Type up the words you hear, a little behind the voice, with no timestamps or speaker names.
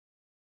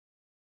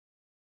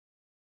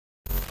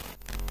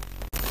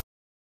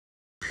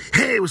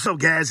Hey, what's up,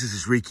 guys? This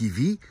is Ricky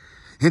V,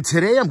 and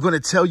today I'm going to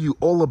tell you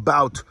all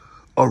about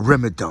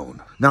Aromatase.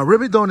 Now,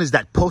 Aromatase is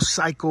that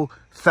post-cycle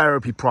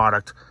therapy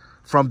product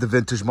from the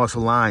Vintage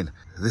Muscle line.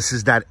 This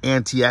is that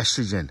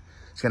anti-estrogen.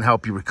 It's going to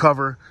help you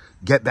recover,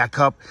 get back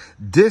up.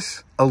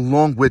 This,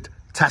 along with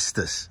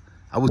Testis,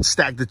 I would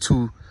stack the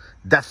two.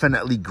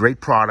 Definitely great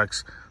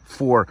products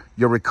for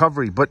your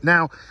recovery. But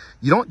now,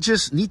 you don't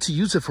just need to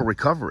use it for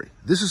recovery.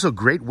 This is a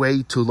great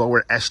way to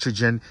lower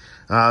estrogen,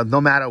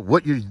 no matter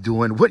what you're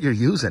doing, what you're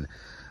using.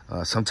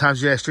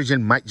 Sometimes your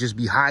estrogen might just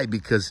be high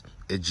because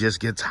it just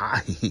gets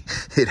high.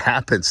 It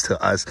happens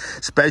to us,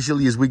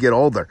 especially as we get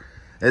older.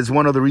 It's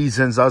one of the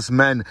reasons us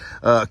men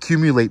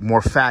accumulate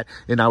more fat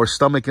in our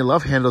stomach and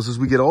love handles as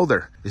we get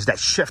older, is that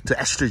shift to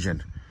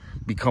estrogen.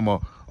 Become a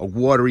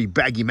watery,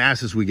 baggy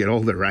mass as we get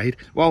older, right?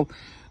 Well,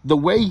 the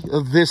way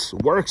this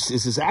works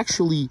is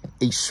actually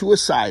a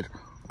suicide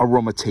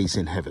aromatase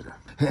inhibitor.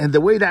 And the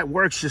way that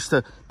works, just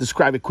to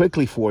describe it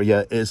quickly for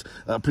you, is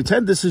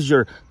pretend this is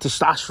your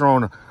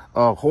testosterone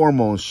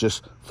hormones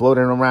just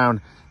floating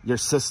around your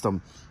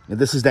system. And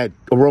this is that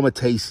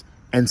aromatase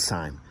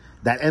enzyme.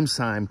 That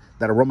enzyme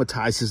that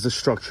aromatizes the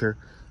structure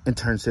and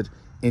turns it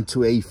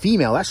into a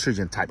female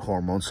estrogen type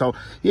hormone. So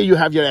here you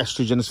have your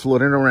estrogen is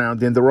floating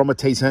around, and the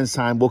aromatase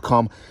enzyme will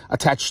come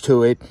attached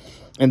to it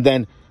and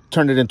then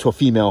turn it into a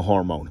female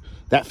hormone.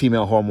 That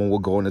female hormone will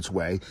go on its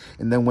way.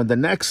 And then when the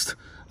next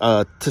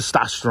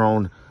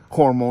testosterone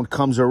hormone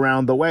comes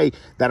around the way,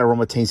 that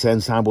aromatase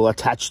enzyme will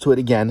attach to it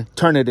again,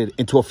 turn it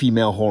into a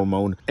female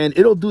hormone. And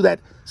it'll do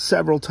that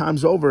several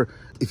times over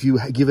if you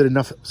give it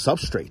enough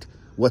substrate.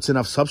 What's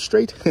enough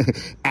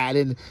substrate? Add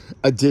in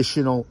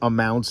additional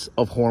amounts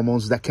of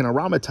hormones that can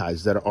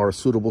aromatize, that are a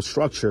suitable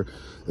structure.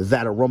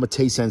 That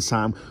aromatase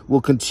enzyme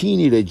will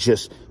continue to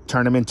just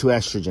turn them into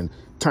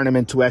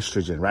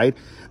estrogen, right?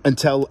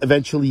 Until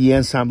eventually the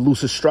enzyme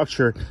loses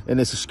structure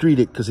and is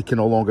excreted because it can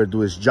no longer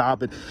do its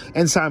job. And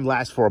enzyme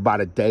lasts for about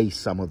a day,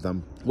 some of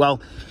them.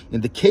 Well,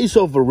 in the case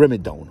of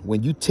Aromatase,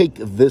 when you take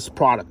this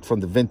product from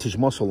the Vintage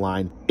Muscle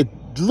line, it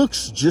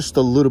looks just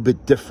a little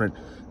bit different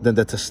than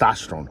the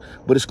testosterone,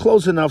 but it's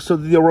close enough so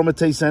that the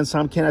aromatase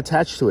enzyme can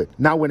attach to it.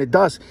 Now, when it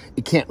does,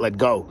 it can't let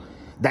go.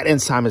 That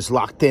enzyme is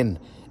locked in.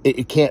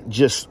 It can't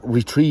just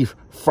retrieve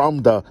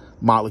from the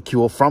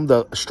molecule, from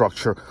the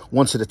structure,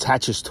 once it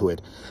attaches to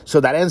it. So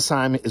that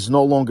enzyme is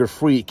no longer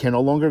free. It can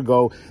no longer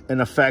go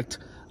and affect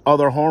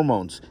other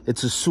hormones.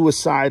 It's a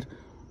suicide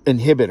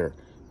inhibitor.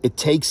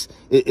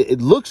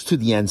 It looks to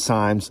the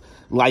enzymes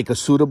like a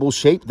suitable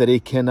shape that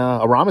it can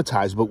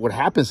aromatize, but what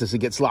happens is it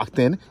gets locked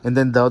in, and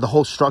then the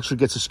whole structure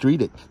gets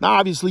excreted. Now,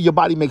 obviously, your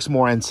body makes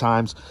more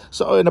enzymes,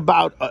 so in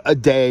about a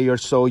day or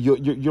so,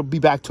 you'll be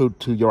back to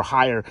your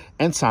higher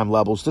enzyme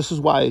levels. This is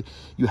why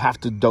you have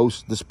to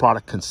dose this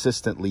product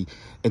consistently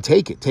and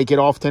take it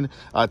often.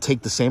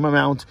 Take the same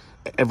amount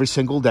every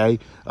single day.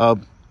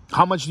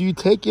 How much do you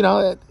take? You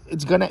know,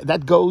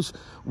 that goes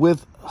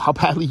with how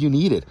badly you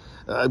need it.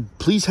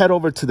 Please head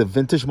over to the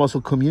Vintage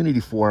Muscle community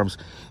forums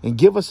and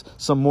give us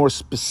some more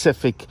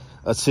specific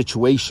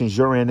situations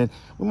you're in, and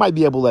we might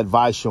be able to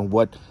advise you on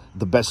what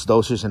the best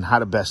dose is and how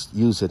to best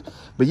use it.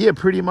 But yeah,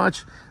 pretty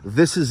much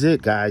this is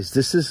it, guys.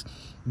 This is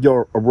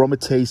your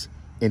aromatase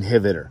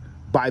inhibitor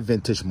by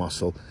Vintage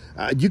Muscle.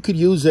 You could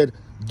use it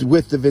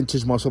with the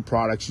Vintage Muscle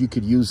products. You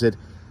could use it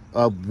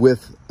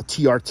with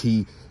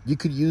TRT. You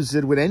could use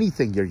it with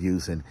anything you're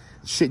using.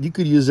 Shit, you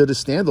could use it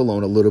as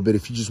standalone a little bit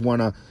if you just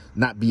want to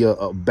not be a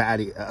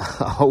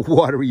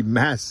watery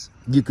mess.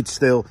 You could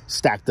still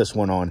stack this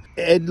one on.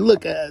 And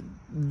look,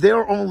 there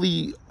are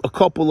only a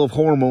couple of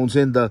hormones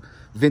in the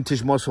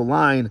Vintage Muscle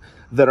line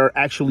that are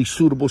actually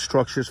suitable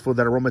structures for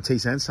that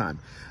aromatase enzyme.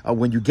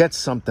 When you get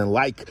something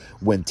like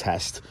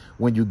Wintest,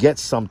 when you get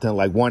something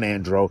like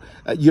 1-andro,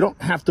 you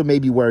don't have to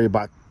maybe worry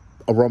about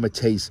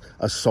aromatase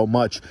so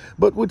much,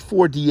 but with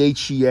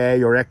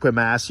 4-DHEA or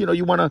Equimas,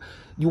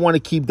 you want to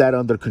keep that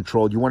under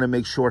control. You want to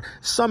make sure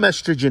some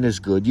estrogen is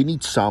good. You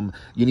need some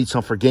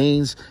for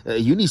gains.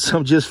 You need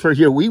some just for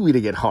your wee-wee to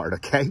get hard.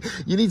 Okay,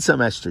 you need some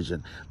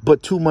estrogen,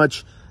 but too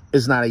much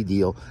is not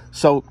ideal.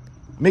 So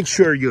make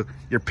sure you're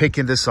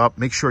picking this up.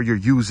 Make sure you're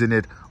using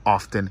it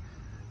often.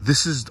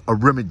 This is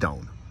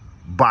Aromatase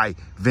by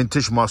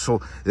Vintage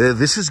Muscle.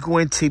 This is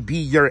going to be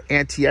your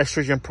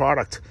anti-estrogen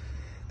product.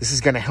 This is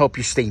going to help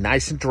you stay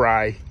nice and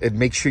dry and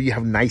make sure you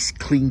have nice,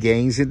 clean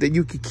gains, and then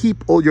you can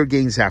keep all your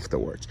gains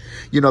afterwards.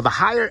 The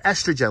higher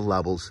estrogen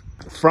levels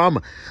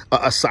from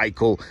a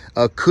cycle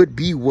could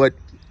be what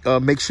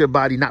makes your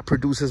body not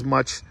produce as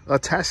much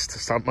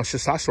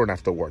testosterone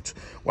afterwards.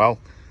 Well,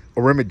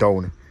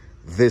 Aromatase,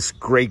 this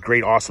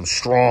great, awesome,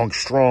 strong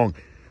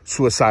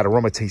suicide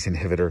aromatase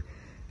inhibitor,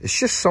 it's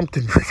just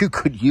something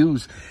you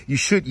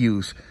should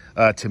use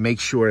to make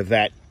sure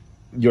that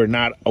you're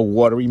not a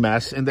watery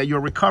mess and that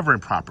you're recovering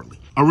properly.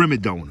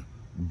 Aromatase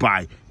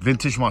by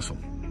Vintage Muscle.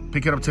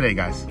 Pick it up today,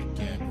 guys.